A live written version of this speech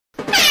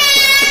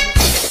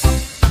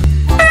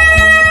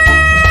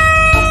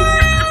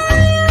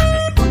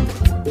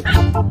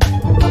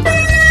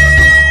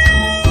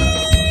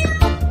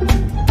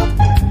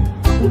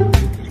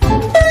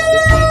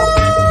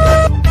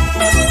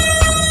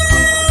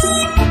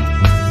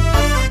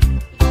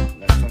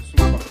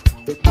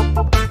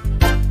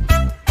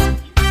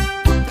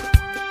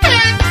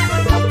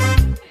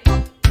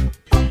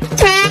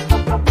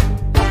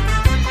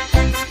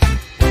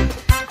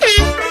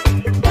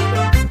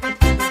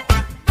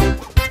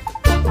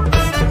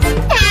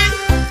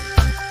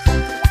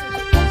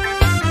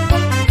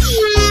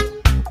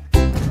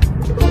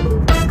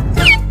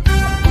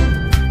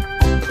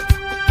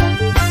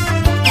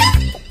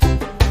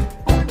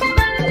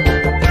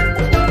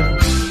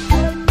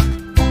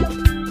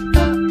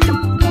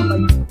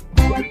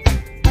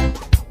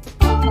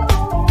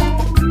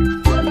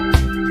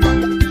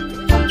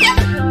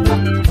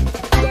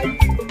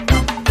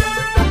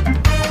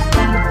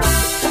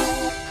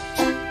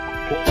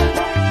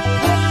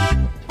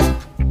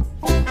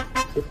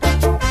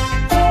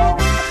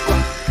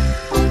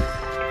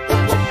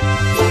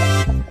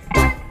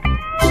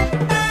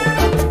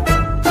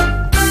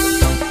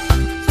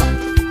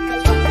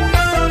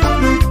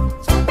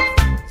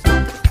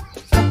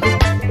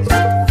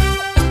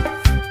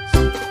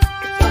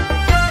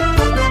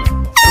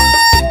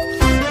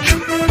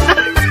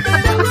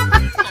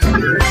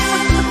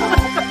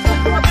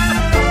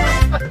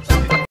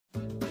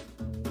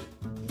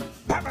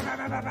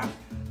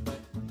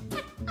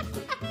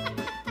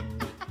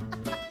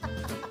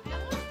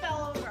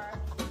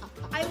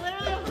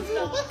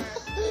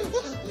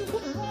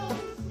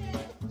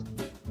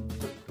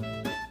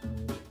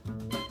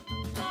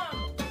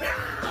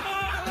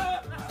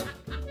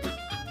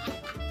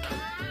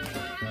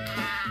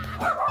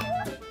Can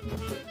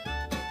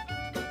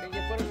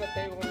you put it on the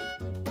table?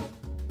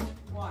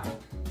 Why?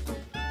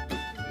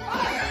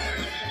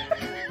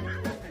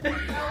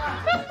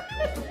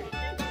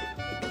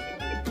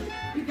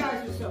 You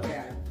guys are so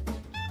bad.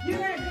 You're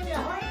gonna give me a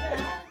heart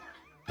attack.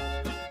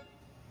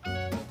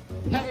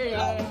 Hey, I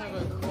have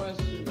a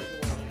question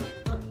for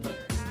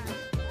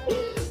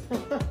you.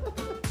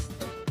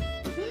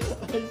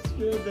 I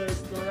scared the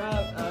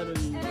crap out of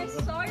you. And I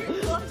saw your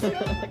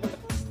close-up.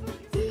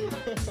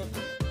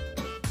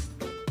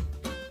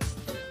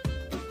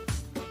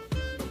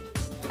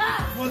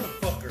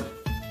 Motherfucker!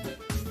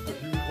 Did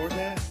you record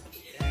that?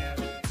 Yeah.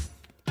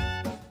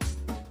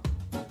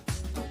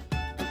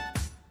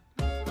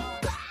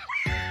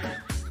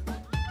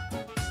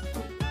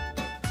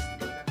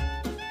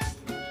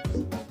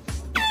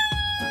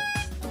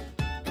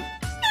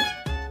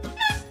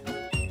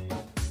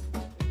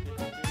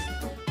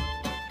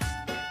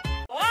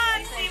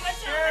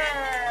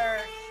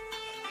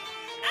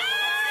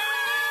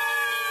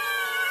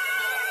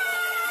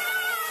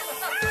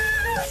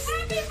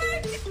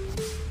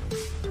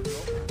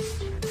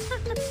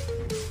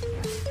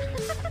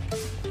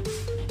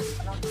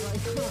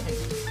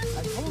 I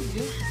told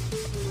you.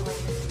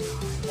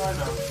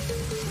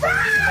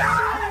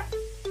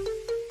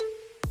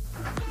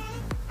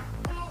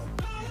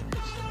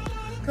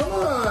 Come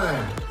on!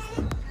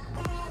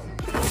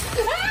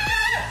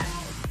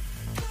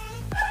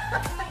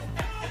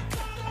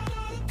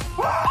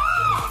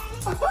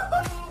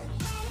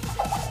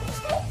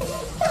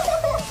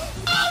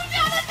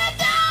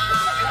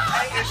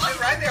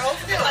 Right there, hold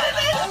still.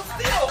 Hold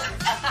still.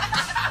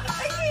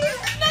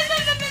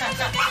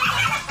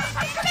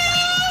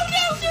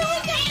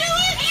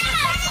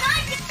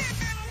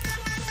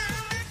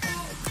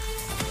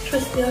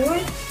 Twist the other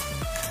way.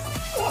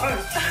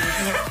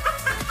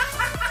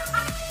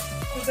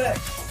 Who's that?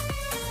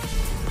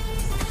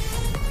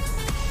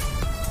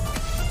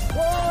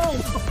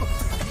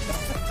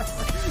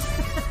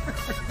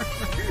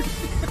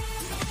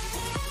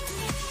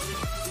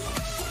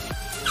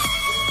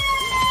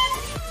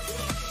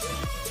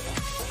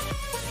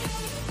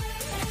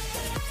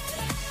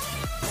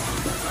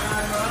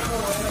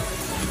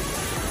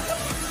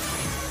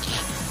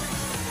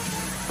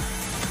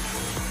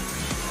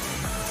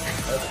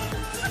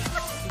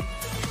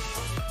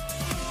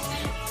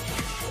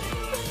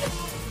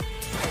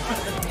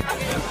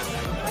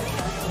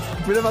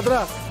 Mira para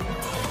atrás.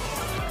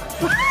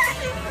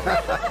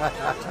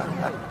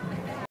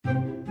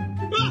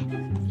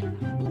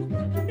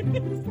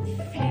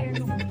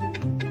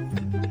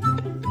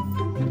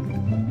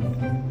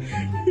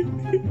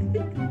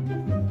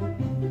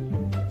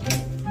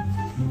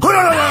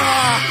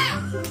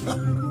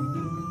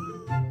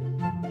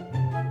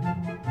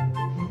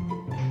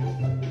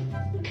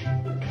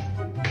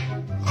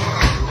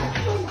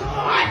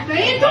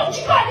 Man, don't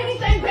you got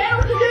anything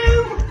better to do?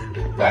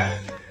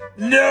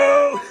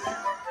 No!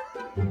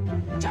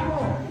 Come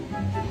on.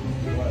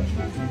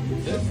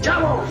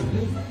 Come on.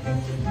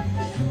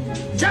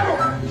 Come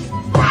on.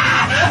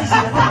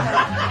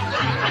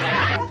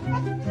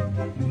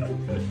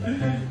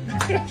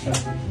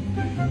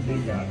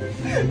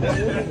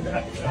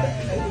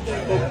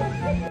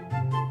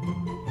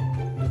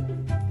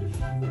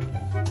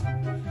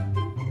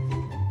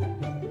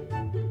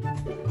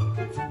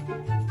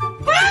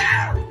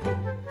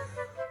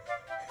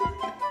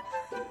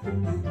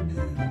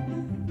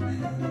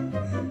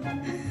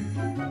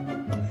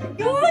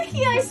 You're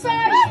lucky I saw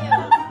you.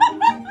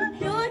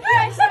 You're lucky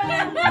I saw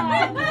you.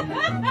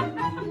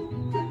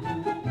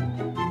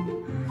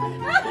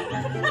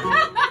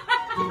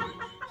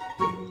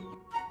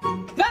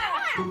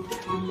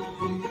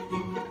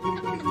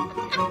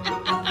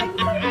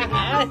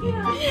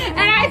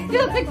 And I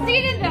still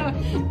succeeded though.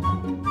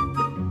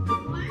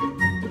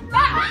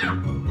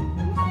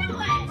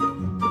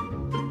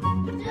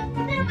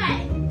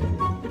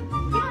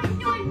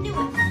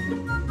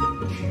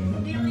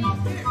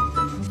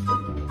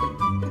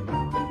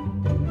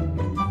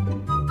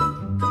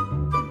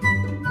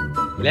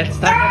 Let's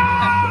start.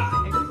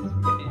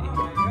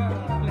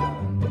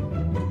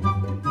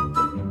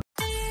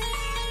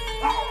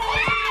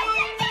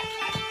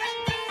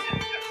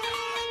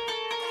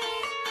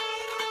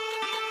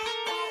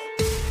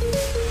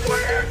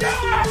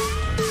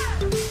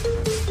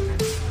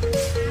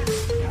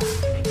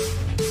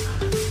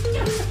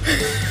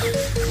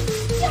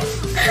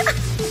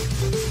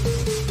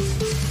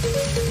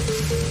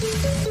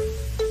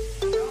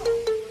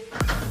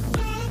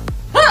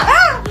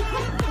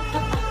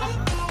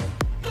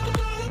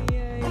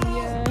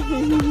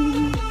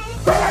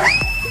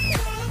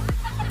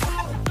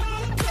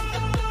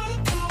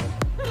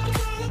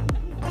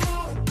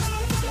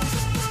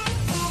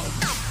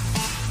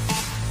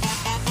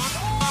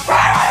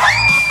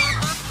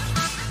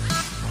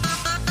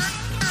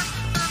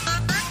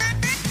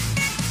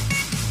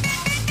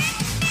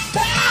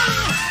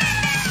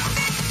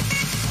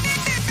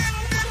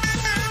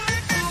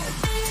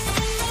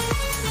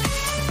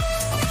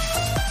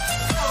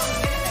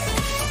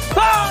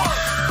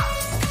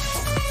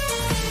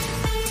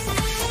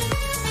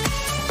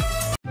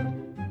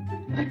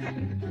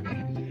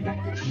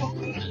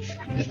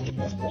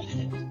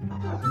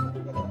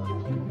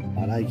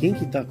 Caralho, quem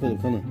que tá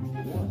colocando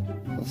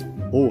as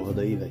porra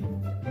daí, velho?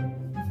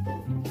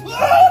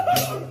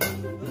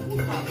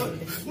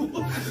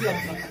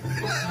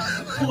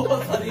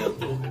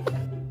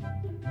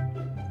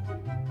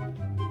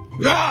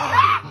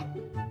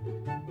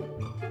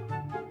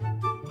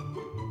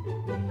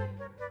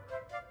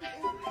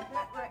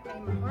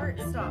 My heart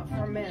stopped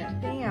for a minute.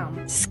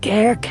 Damn.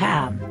 Scare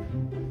cam.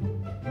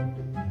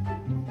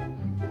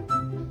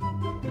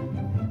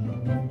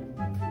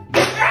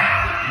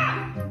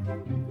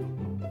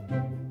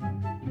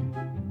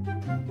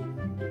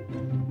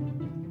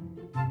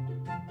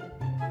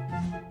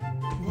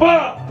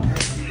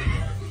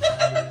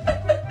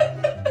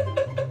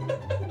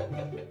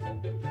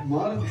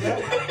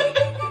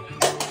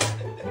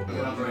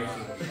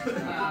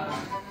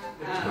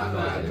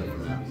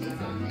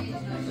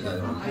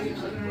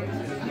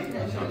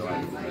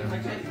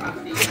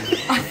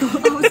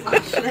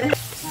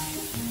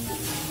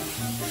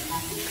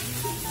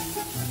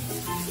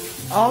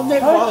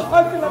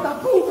 Ai, filha da